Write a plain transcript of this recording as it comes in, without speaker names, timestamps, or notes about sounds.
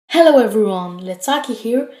Hello everyone, Letsaki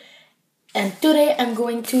here, and today I'm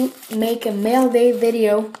going to make a mail day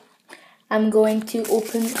video. I'm going to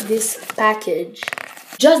open this package.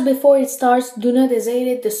 Just before it starts, do not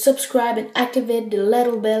hesitate to subscribe and activate the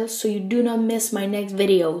little bell so you do not miss my next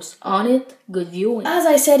videos. On it, good viewing. As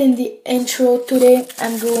I said in the intro, today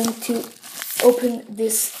I'm going to open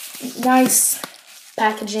this nice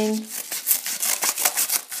packaging.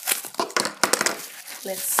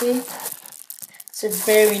 Let's see. It's a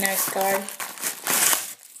very nice card.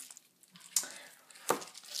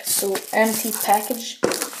 So empty package.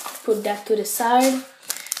 Put that to the side.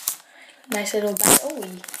 Nice little bag. Oh,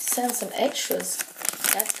 he sent some extras.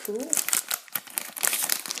 That's cool.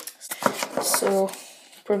 So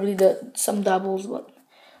probably some doubles, but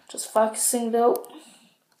just focusing though.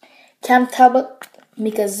 Cam Talbot,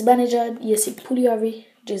 Mika Zibanejad, Yesi Puliari,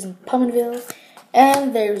 Jason Pominville,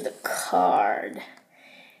 and there's the card.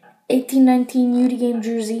 1819 UD game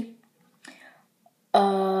jersey.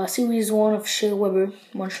 Series 1 of Shea Weber,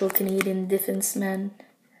 Montreal Canadian defenseman.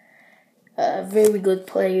 Very good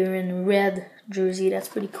player in red jersey. That's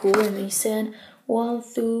pretty cool. And he sent 1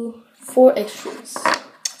 through 4 extras.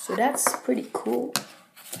 So that's pretty cool.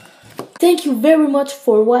 Thank you very much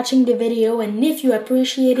for watching the video, and if you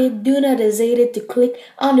appreciate it, do not hesitate to click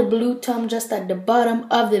on the blue thumb just at the bottom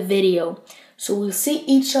of the video. So we'll see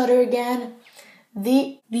each other again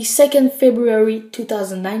the 2nd February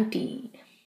 2019.